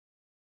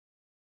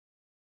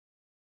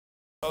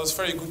Well, it's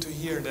very good to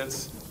hear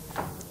that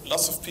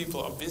lots of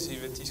people are busy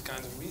with these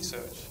kinds of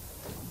research.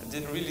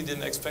 I really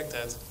didn't expect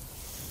that.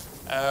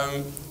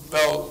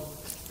 Well,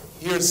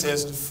 here it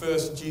says the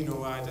first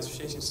genome-wide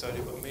association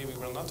study, but maybe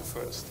we're not the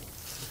first.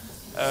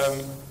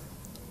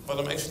 But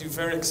I'm actually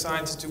very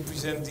excited to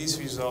present these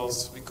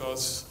results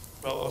because,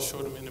 well, I'll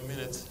show them in a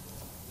minute.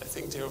 I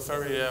think they are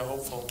very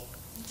hopeful.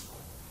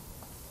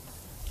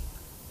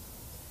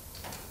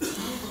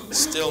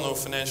 Still no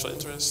financial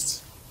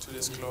interest to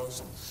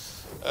disclose.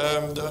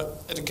 The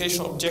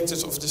educational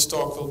objectives of this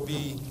talk will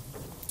be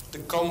the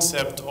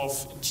concept of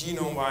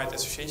genome-wide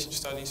association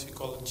studies, we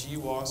call it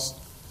GWAS.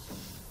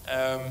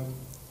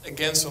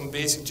 Again, some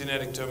basic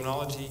genetic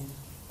terminology.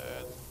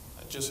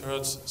 I just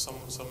heard some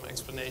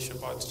explanation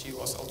about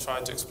GWAS. I'll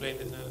try to explain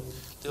it in a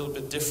little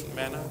bit different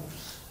manner.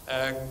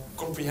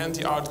 Comprehend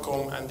the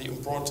outcome and the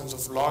importance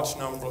of large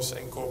numbers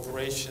and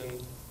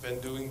cooperation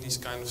when doing these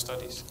kind of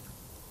studies.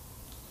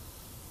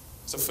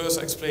 So first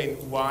I explain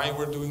why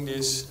we're doing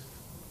this,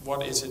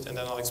 what is it, and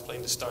then I'll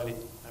explain the study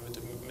and with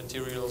the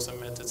materials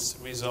and methods,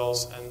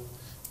 results, and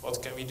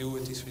what can we do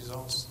with these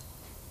results.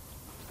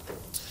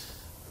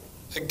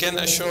 Again,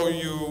 I show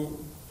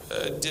you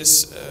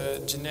this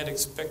genetic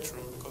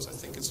spectrum because I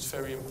think it's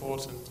very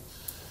important.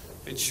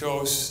 It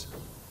shows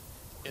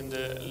in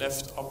the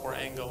left upper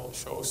angle,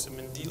 shows the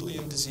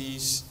Mendelian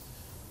disease,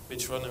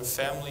 which run in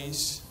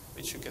families,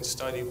 which you can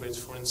study with,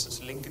 for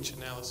instance, linkage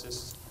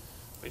analysis,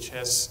 which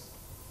has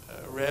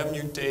rare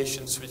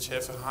mutations which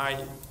have a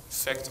high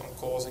effect on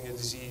causing a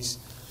disease.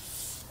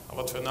 And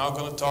what we're now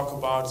going to talk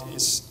about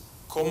is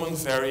common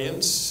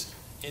variants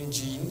in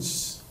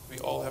genes. We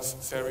all have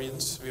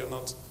variants, we are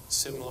not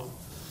similar.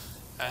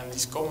 And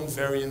these common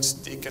variants,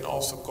 they can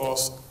also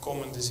cause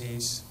common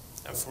disease.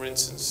 And for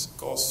instance,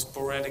 cause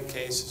sporadic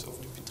cases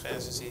of Dupuytren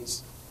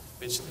disease,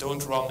 which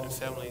don't run in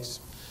families.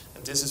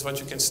 And this is what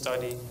you can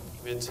study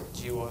with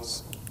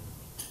GWAS.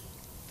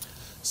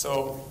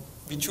 So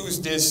we choose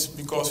this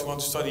because we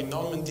want to study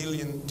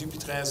non-Mendelian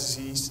Dupuytren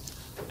disease.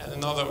 And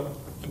another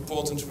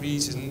important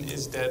reason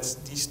is that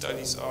these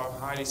studies are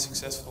highly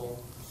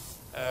successful.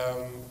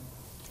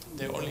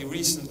 They're only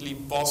recently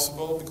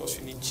possible because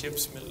you need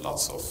chips with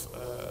lots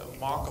of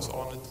markers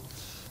on it.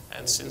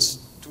 And since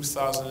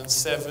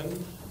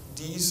 2007,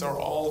 these are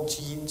all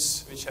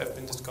genes which have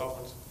been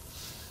discovered.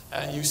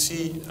 And you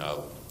see,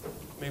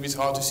 maybe it's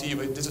hard to see,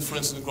 but this is, for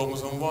instance, the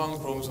chromosome 1,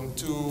 chromosome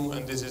 2,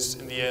 and this is,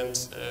 in the end,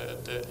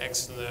 the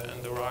X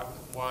and the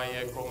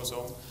Y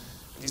chromosome.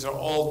 These are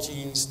all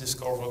genes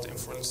discovered in,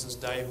 for instance,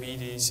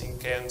 diabetes, in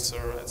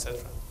cancer,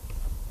 etc.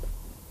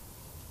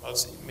 Well,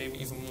 it's maybe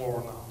even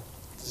more now.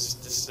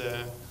 This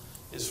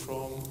is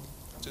from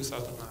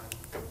 2009.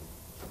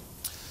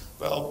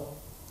 Well,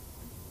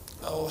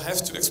 I'll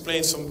have to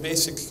explain some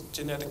basic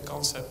genetic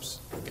concepts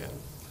again.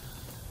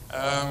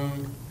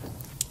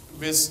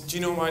 With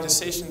genome-wide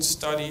association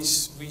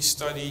studies, we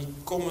study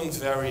common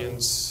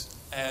variants,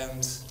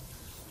 and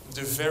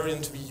the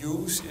variant we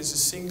use is a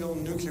single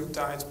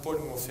nucleotide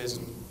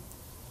polymorphism.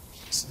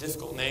 It's a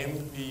difficult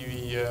name.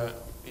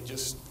 We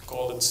just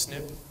call it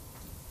SNP.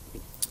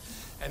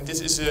 And this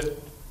is a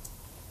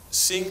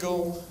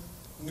single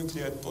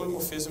nucleotide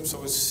polymorphism,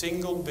 so a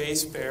single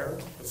base pair,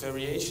 a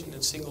variation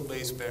in single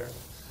base pair.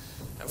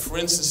 And for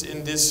instance,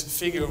 in this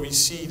figure we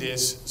see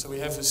this. So we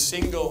have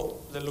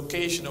the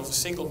location of a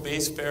single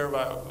base pair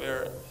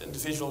where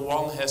individual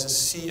 1 has a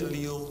C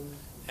allele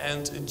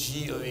and a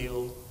G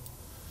allele.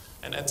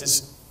 And at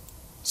this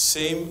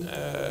same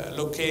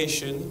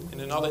location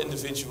in another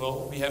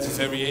individual, we have a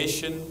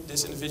variation.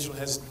 This individual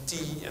has a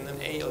T and an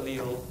A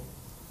allele.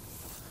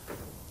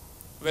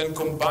 When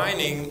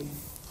combining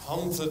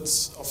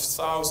hundreds of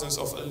thousands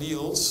of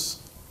alleles,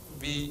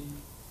 we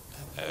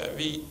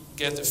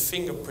get a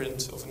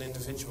fingerprint of an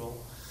individual.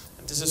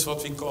 And this is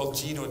what we call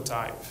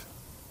genotype.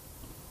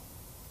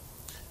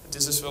 And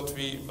this is what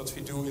we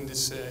do in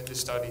this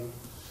study.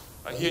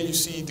 Here you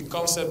see the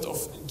concept of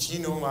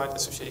genome-wide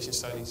association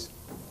studies.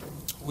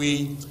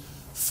 We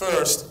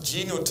first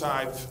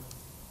genotype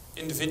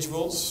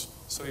individuals,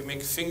 so we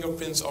make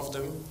fingerprints of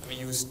them. We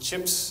use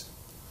chips,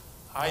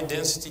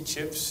 high-density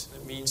chips.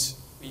 That means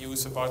we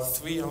use about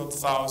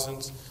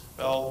 300,000.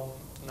 Well,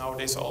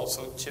 nowadays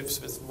also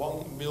chips with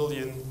 1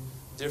 million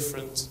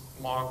different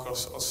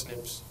markers or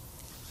SNPs.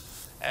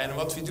 And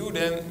what we do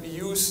then, we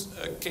use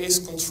a case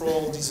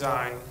control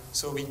design.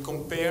 So we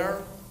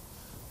compare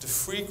the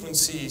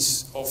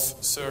frequencies of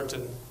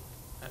certain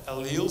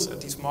alleles at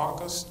these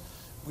markers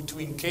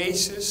between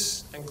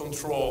cases and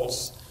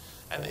controls.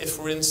 And if,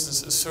 for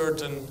instance, a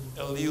certain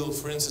allele,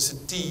 for instance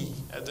a T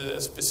at a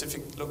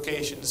specific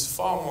location is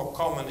far more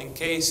common in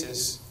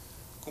cases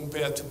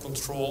compared to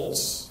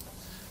controls,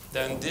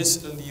 then this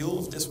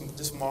allele,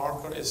 this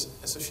marker is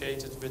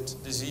associated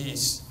with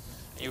disease.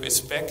 And you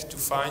expect to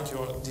find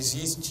your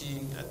disease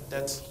gene at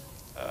that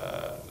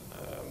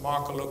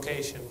marker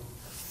location.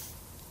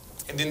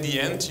 And in the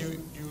end,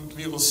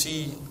 we will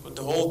see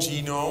the whole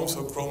genome,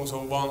 so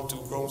chromosome 1 to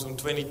chromosome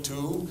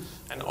 22,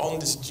 and on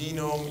this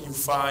genome you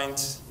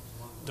find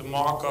the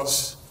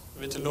markers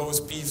with the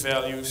lowest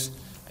p-values,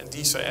 and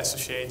these are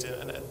associated.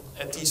 And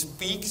at these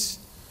peaks,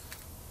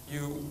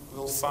 you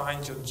will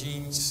find your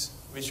genes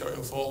which are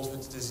involved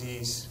with the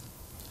disease.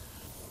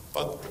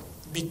 But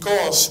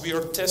because we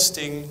are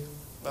testing,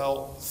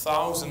 well,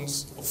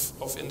 thousands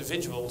of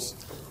individuals,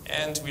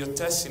 and we are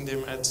testing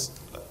them at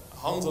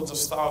hundreds of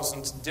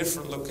thousands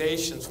different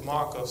locations,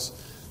 markers,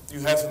 you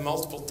have a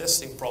multiple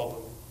testing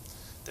problem.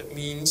 That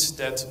means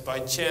that by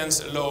chance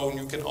alone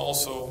you can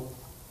also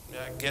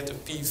get a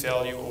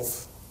p-value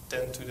of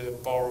 10 to the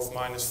power of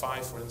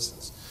 -5, for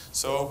instance.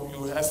 So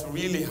you have a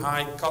really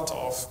high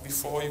cutoff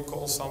before you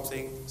call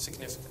something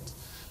significant.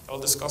 I'll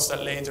discuss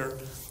that later.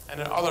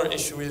 And another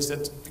issue is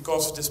that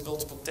because of this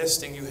multiple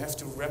testing, you have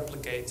to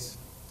replicate.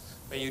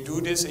 When you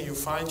do this and you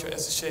find your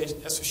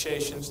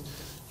associations,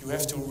 you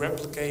have to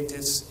replicate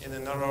this in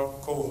another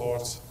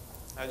cohort.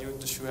 And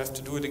you have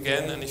to do it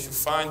again, and if you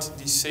find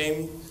these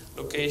same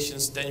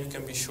locations, then you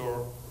can be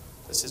sure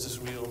that this is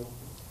real.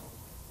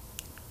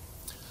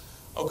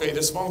 Okay,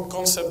 there's one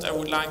concept I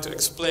would like to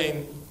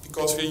explain,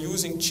 because we're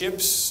using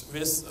chips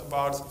with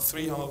about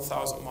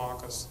 300,000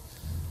 markers.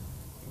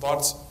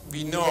 But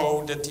we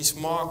know that these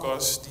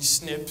markers, these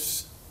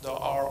SNPs, there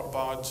are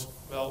about,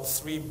 well,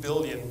 3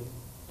 billion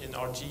in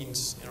our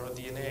genes, in our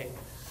DNA.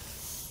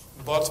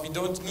 But we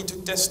don't need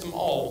to test them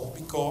all,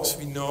 because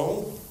we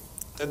know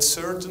that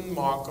certain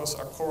markers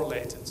are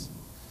correlated.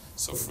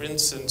 So for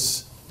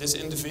instance, this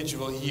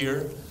individual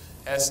here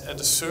has at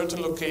a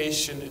certain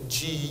location a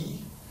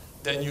G,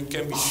 then you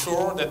can be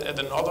sure that at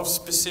another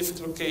specific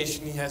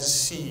location he has a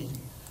C.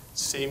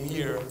 Same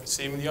here,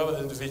 same in the other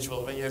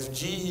individual. When you have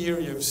G here,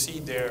 you have C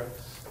there.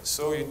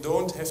 So you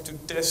don't have to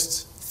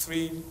test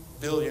 3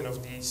 billion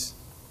of these.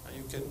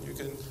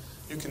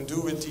 You can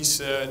do with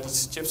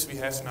these chips we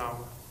have now.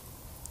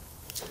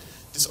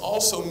 This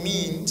also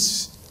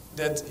means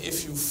that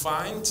if you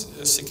find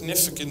a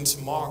significant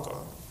marker,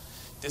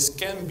 this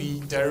can be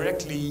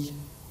directly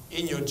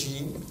in your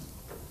gene,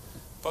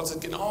 but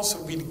it can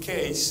also be the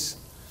case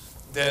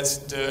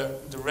that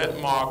the red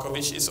marker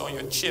which is on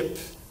your chip,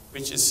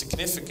 which is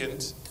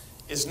significant,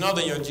 is not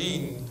in your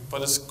gene,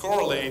 but is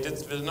correlated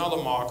with another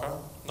marker,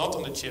 not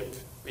on the chip,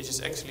 which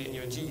is actually in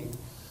your gene.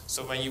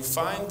 So when you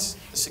find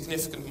a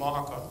significant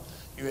marker,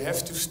 you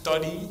have to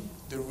study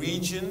the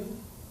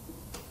region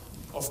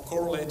of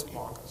correlated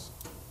markers.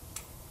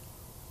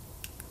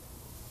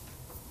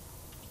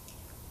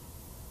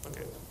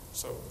 Okay,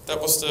 so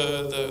that was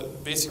the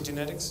basic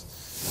genetics.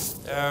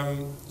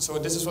 So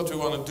this is what we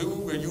want to do.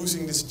 We're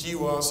using this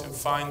GWAS in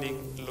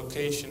finding the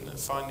location and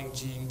finding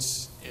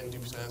genes in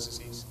Dupuytren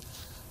disease.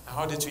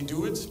 How did we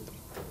do it?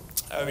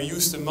 We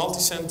used a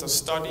multi-center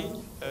study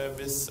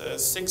with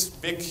 6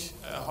 big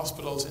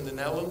hospitals in the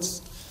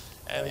Netherlands.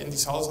 And in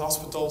these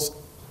hospitals,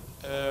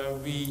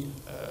 we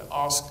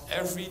asked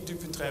every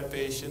Dupuytren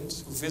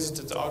patient who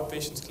visited the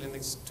outpatient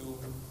clinics to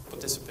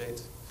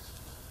participate.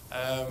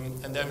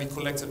 And then we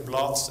collected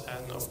blood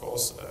and, of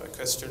course,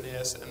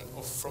 questionnaires. And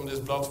from this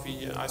blood,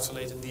 we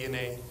isolated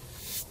DNA.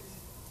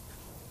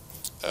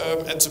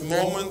 At the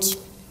moment,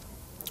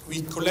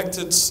 we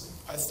collected,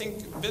 I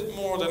think, a bit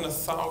more than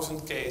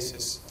 1,000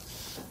 cases.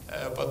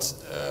 But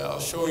I'll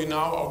show you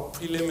now our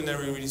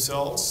preliminary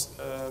results.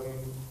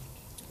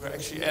 We're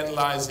actually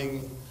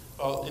analyzing,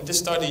 well, in this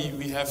study,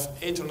 we have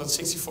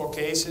 864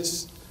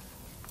 cases.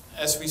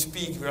 As we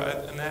speak, we are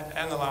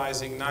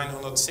analyzing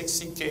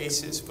 960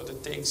 cases, but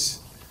it takes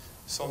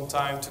some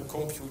time to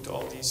compute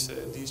all these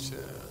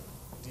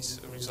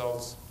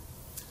results.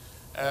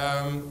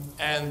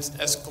 And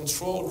as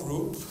control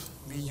group,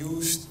 we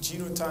used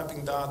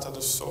genotyping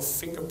data, so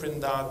fingerprint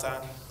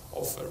data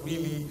of a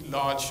really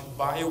large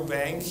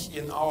biobank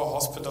in our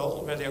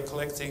hospital, where they are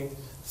collecting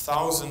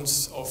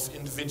thousands of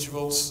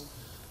individuals,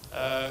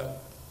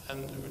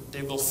 and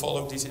they will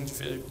follow these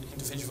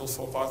individuals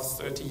for about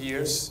 30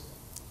 years.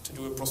 To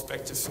do a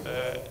prospective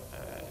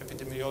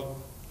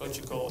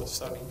epidemiological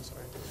study.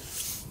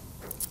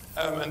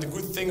 And the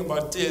good thing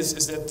about this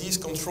is that these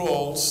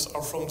controls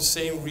are from the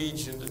same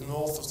region, the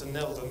north of the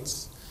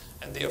Netherlands,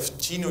 and they are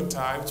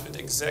genotyped with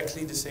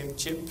exactly the same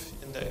chip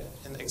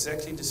in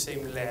exactly the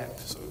same lab.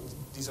 So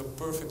these are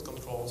perfect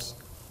controls.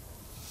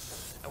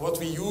 And what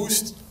we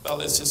used,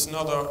 well, it's just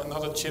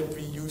another chip.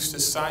 We used a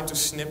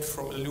cytosnip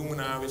from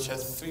Illumina, which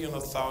has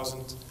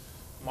 300,000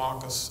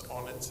 markers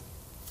on it.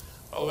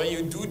 Well, when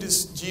you do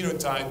this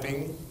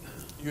genotyping,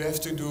 you have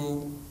to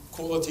do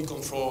quality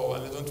control,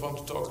 and I don't want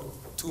to talk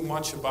too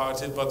much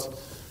about it, but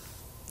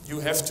you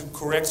have to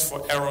correct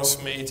for errors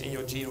made in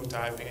your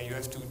genotyping, and you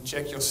have to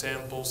check your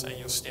samples and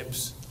your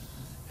SNPs.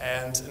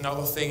 And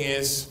another thing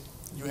is,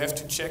 you have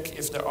to check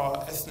if there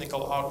are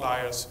ethnical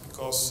outliers,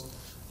 because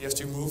you have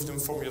to remove them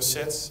from your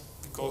set,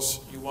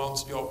 because you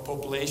want your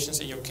populations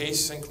and your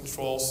cases and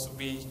controls to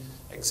be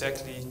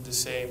exactly the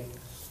same.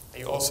 And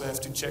you also have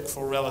to check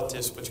for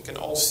relatives, but you can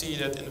all see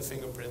that in the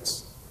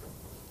fingerprints.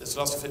 There's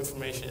lots of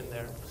information in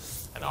there.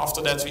 And after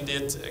that, we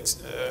did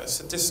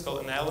statistical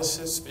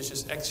analysis, which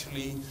is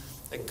actually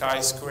a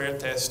chi-square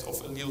test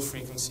of allele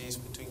frequencies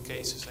between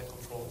cases and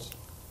controls.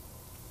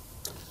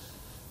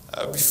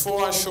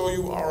 Before I show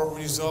you our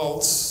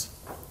results,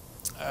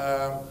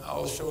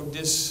 I'll show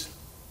this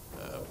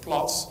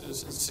plot.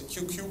 It's a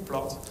QQ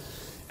plot,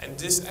 and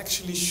this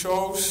actually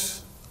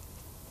shows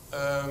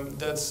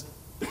that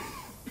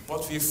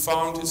what we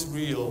found is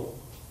real.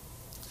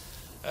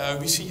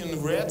 We see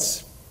in red,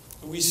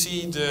 we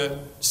see the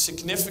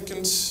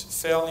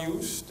significance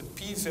values, the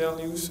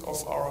p-values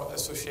of our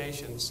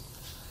associations.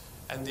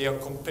 And they are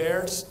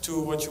compared to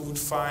what you would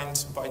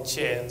find by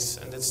chance,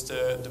 and that's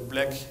the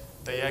black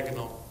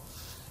diagonal.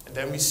 And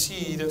then we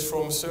see that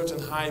from a certain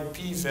high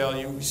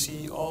p-value, we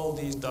see all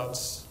these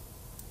dots,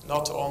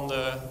 not on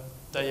the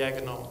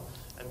diagonal.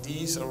 And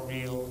these are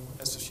real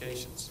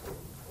associations.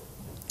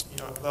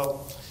 Yeah,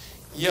 well,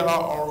 here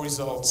are our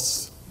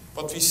results.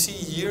 What we see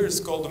here is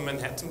called the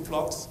Manhattan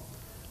plot.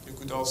 You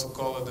could also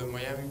call it the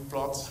Miami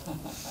plot.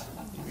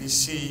 We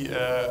see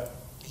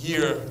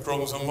here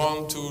chromosome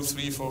 1, 2,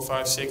 3, 4,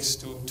 5, 6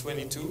 to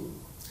 22.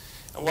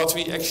 And what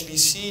we actually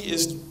see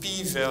is the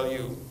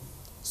p-value,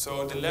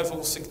 so the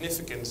level of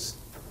significance.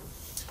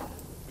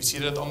 We see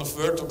that on the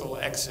vertical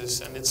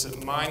axis, and it's a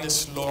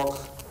minus log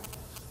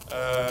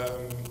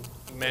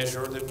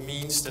measure. That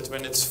means that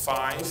when it's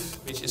 5,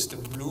 which is the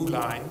blue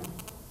line,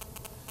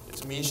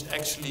 it means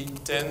actually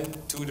 10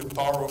 to the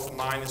power of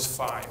minus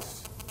 5.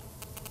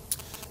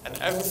 And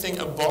everything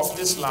above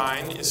this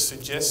line is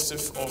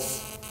suggestive of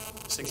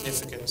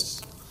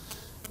significance.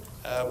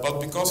 But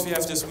because we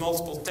have this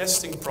multiple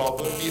testing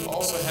problem, we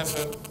also have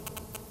a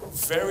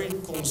very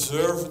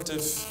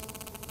conservative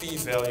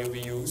p-value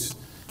we use,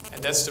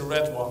 and that's the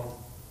red one.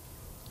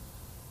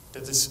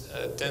 That is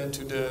 10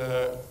 to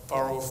the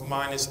power of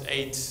minus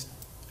 8.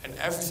 And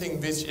everything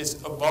which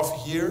is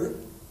above here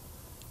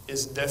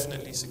is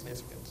definitely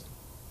significant.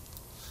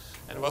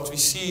 And what we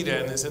see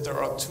then is that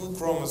there are 2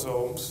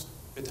 chromosomes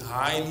with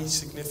highly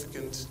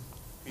significant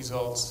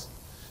results.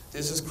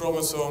 This is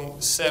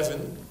chromosome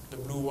 7, the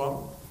blue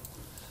one,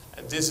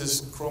 and this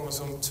is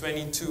chromosome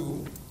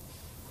 22.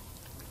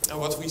 And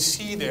what we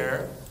see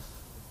there,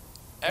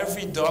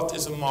 every dot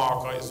is a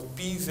marker, is a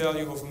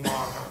p-value of a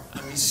marker.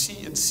 And we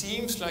see, it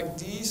seems like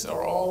these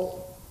are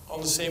all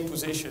on the same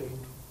position,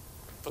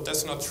 but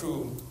that's not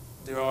true.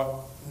 They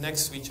are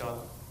next to each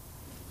other.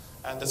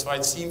 And that's why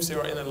it seems they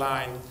are in a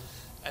line.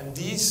 And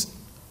these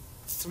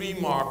 3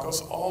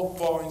 markers all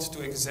point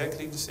to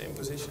exactly the same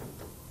position.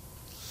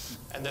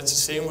 And that's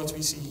the same what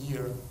we see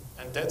here.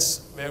 And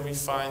that's where we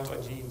find our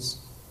genes.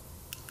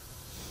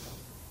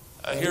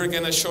 Here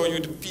again I show you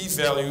the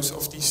p-values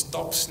of these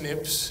top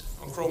SNPs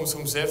on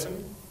chromosome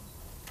 7,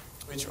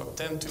 which are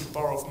 10 to the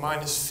power of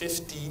minus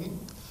 15.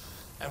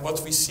 And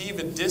what we see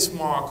with this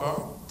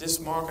marker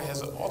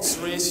has an odds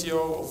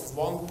ratio of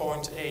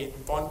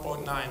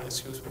 1.9,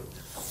 excuse me.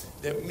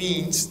 That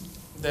means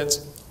that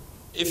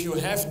if you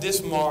have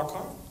this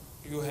marker,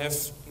 you have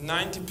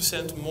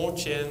 90% more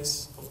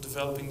chance of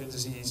developing the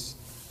disease.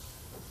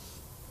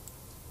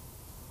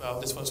 Well,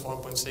 this one's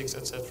 1.6,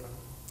 etc.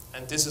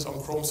 And this is on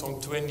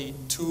chromosome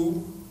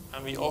 22,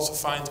 and we also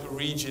find a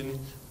region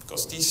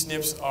because these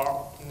SNPs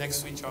are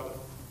next to each other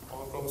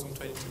on chromosome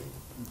 22.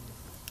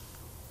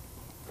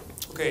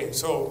 Okay,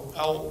 so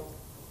I'll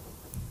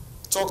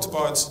talked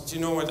about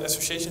genome-wide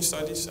association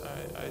studies.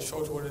 I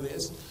showed what it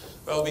is.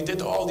 Well, we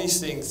did all these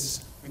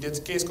things. We did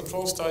the case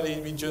control study,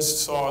 we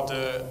just saw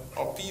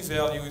our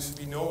p-values,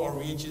 we know our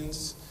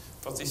regions,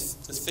 but the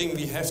thing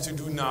we have to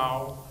do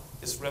now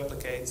is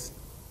replicate.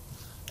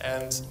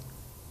 And,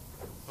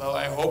 well,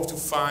 I hope to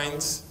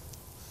find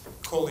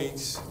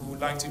colleagues who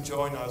would like to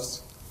join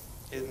us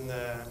in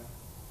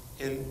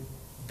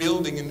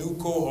building a new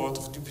cohort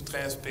of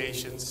Dupuytren's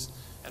patients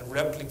and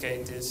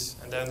replicate this,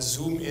 and then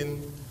zoom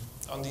in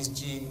on these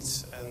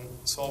genes and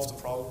solve the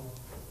problem.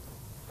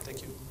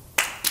 Thank you.